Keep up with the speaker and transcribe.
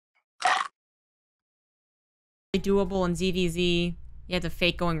doable in ZVZ. You have to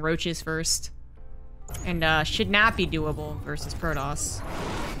fake going roaches first. And should not be doable versus Protoss.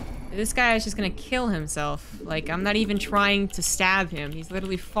 This guy is just gonna kill himself. Like, I'm not even trying to stab him. He's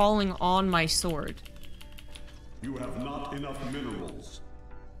literally falling on my sword. You have not enough minerals.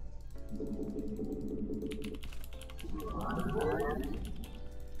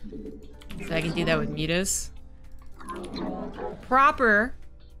 So I can do that with Mutas. Proper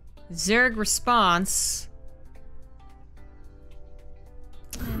Zerg response.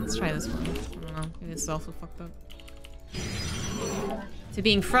 Let's try this one. I don't know. Maybe this is also fucked up. To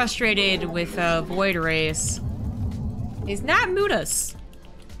being frustrated with Void Rays is not Mutas.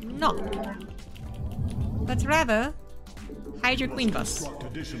 No. But rather Hydra Queen Bus.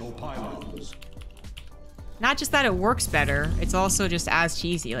 Not just that it works better, it's also just as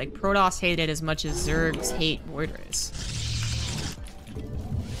cheesy. Like, Protoss hate it as much as Zergs hate Void Rays.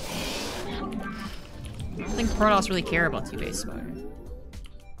 I don't think Protoss really care about two-base fire.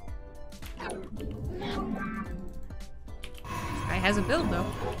 This guy has a build, though.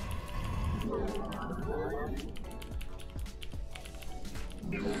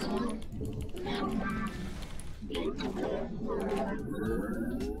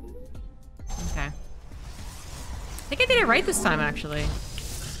 Okay. I think I did it right this time, actually.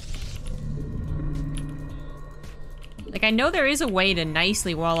 Like, I know there is a way to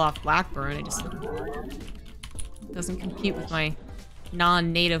nicely wall off Blackburn, it just doesn't compute with my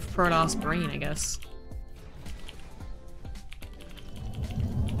non-native Protoss brain, I guess.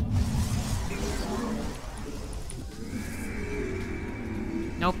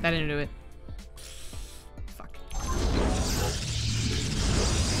 Nope, that didn't do it. Fuck. I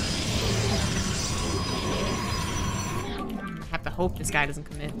have to hope this guy doesn't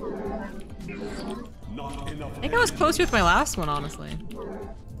come in. I think I was close with my last one, honestly.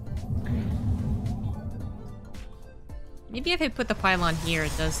 Maybe if I put the pylon here,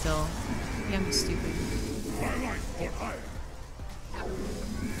 it does still. Maybe I'm just stupid.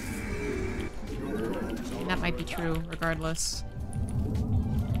 And that might be true, regardless.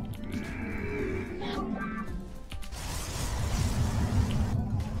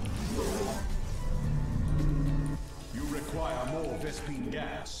 You require more Vespine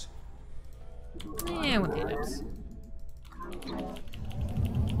gas. Yeah, with the dips.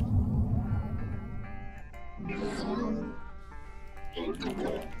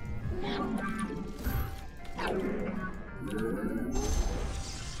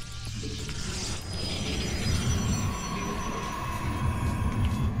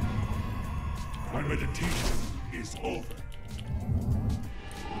 My meditation is over.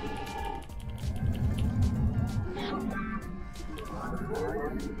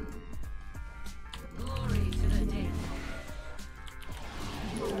 Glory to the day.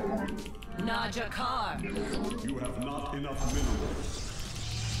 Najakar. You have not enough minerals.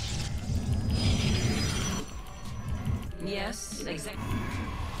 Yes, exactly.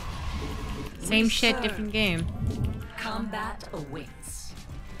 Same shit, different game. Combat awaits.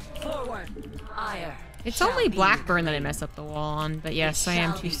 Forward, ire. It's only Blackburn that I mess up the wall on, but yes, I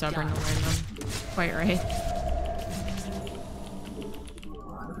am too stubborn to learn them. Quite right.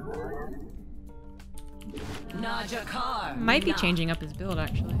 Najakar. Might be changing up his build,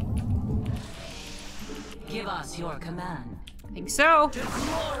 actually. Give us your command. I think so.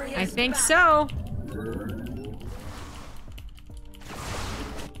 I think so.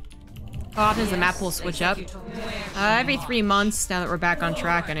 How often does the map pool switch up? Every 3 months, now that we're back on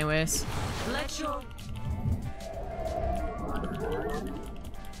track anyways.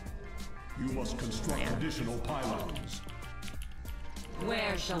 You must construct additional pylons.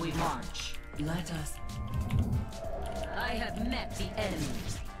 Where shall we march? Let us. I have met the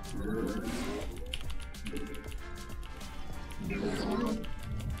enemies.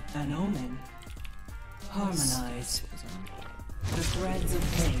 An omen. Harmonize. The threads of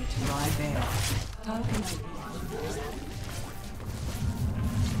fate lie bare. How can I be?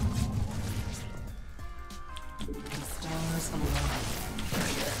 The stars align.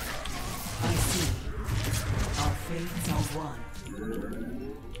 I see. Our fates are one.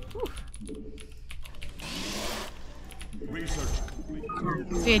 Research.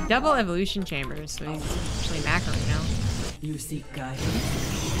 So he had double evolution chambers, so he's actually macro right now. You seek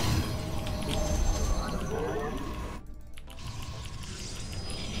guidance.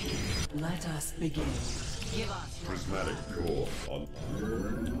 Let us begin. Give us Prismatic core on.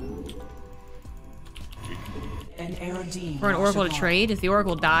 an Aerodine. For an Oracle to trade, if the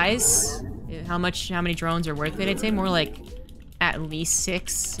Oracle dies, how many drones are worth it? I'd say more like at least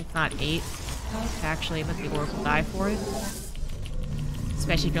 6, if not 8, to actually let the Oracle die for it.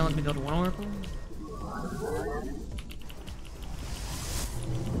 Especially if you're only going to build one Oracle.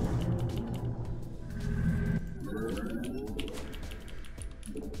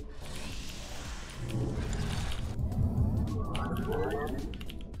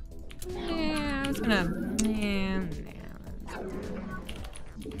 Yeah, I was gonna. Yeah.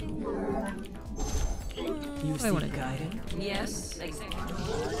 You I wanna seek guidance? Yes, exactly.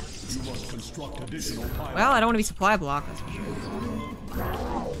 You must construct additional pylons. Well, I don't want to be supply block, that's for sure.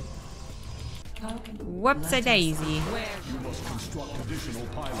 Whoops a daisy. You must construct additional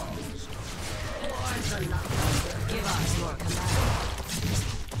pylons. Give us your command.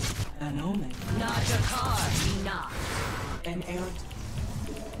 An omen. Not your card, enough. An errant.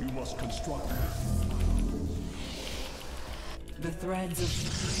 You must construct. The threads of...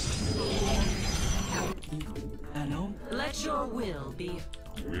 An omen. Let your will be.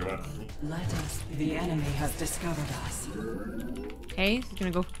 Let us. The enemy has discovered us. Okay, he's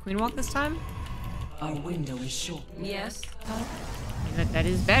gonna go for Queen Walk this time. Our window is short. Yes. That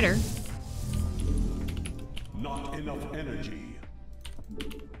is better. Not enough energy.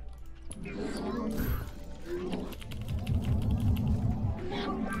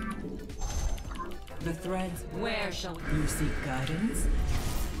 The threads. Where shall we? You seek guidance?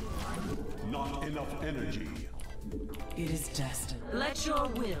 Not enough energy. It is destined. Let your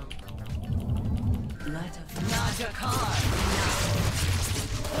will. Let us. Not your card, enough.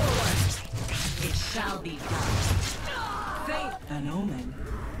 Forward. It shall be done. Faith. An omen.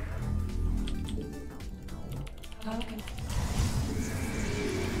 Okay.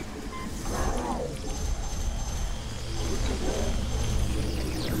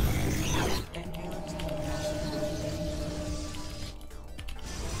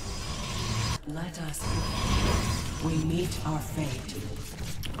 Let us. We meet our fate.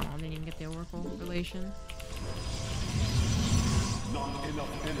 Oh, they didn't get the Oracle relation. Not enough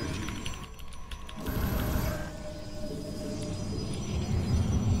energy.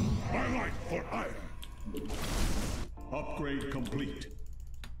 Highlight for iron. Upgrade complete.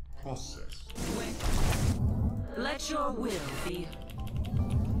 Process. Let your will be.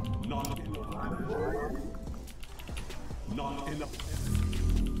 Not enough energy. Not enough.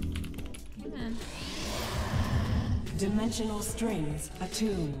 Come on. Dimensional strings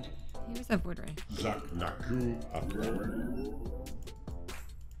attuned. Here's that void ray. Zak Naku Upgrade.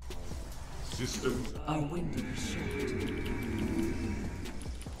 Systems. Our window is short.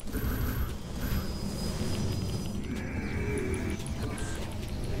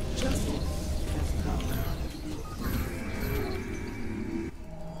 Justice has come.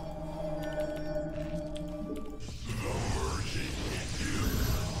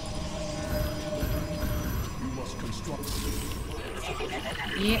 You must construct.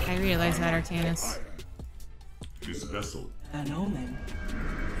 Yeah, I realize that, Artanis. This vessel. An omen.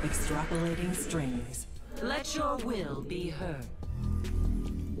 Extrapolating strings. Let your will be heard.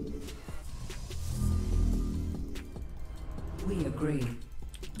 We agree.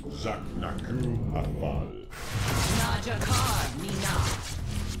 Zak Naku Afal. Not your card, Nina.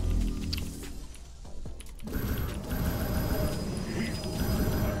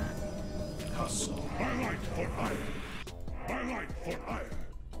 Highlight for iron. Highlight for iron.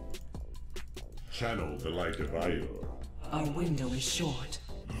 Channel the light of Ior. Our window is short.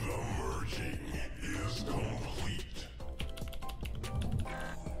 The merging is complete.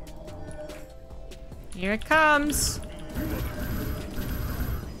 Here it comes.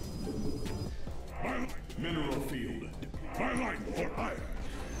 Mineral field. Highlight for iron.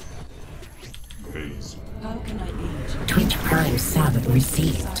 Phase. How can I aid you? Twitch Prime sub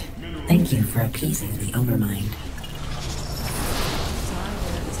received. Thank you for appeasing the overmind.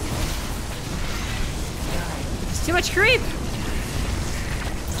 It's too much creep.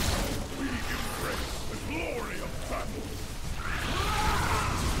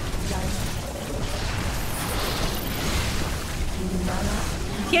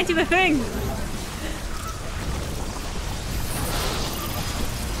 You can't do the thing.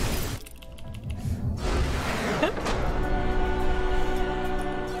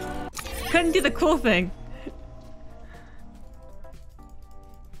 Couldn't do the cool thing.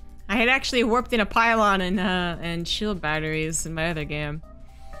 I had actually warped in a pylon and shield batteries in my other game.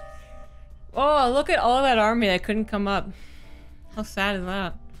 Oh, look at all that army that couldn't come up. How sad is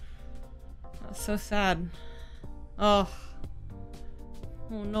that? That's so sad. Oh.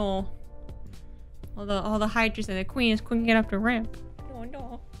 Oh no. All the Hydras and the Queens couldn't get up the ramp. Oh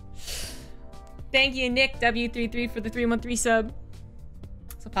no. Thank you, Nick W33 for the 313 sub.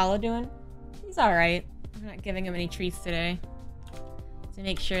 What's Apollo doing? He's alright. I'm not giving him any treats today. To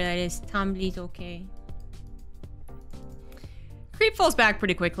make sure that his tumbly's okay. creep falls back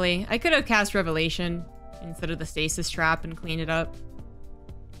pretty quickly. I could have cast Revelation instead of the stasis trap and cleaned it up.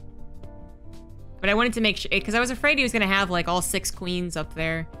 But I wanted to make sure, because I was afraid he was going to have like all 6 queens up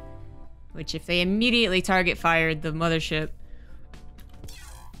there. Which if they immediately target fired the mothership,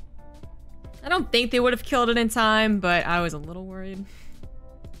 I don't think they would have killed it in time, but I was a little worried.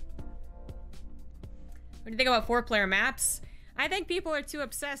 What do you think about 4-player maps? I think people are too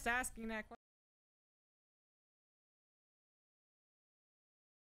obsessed asking that question.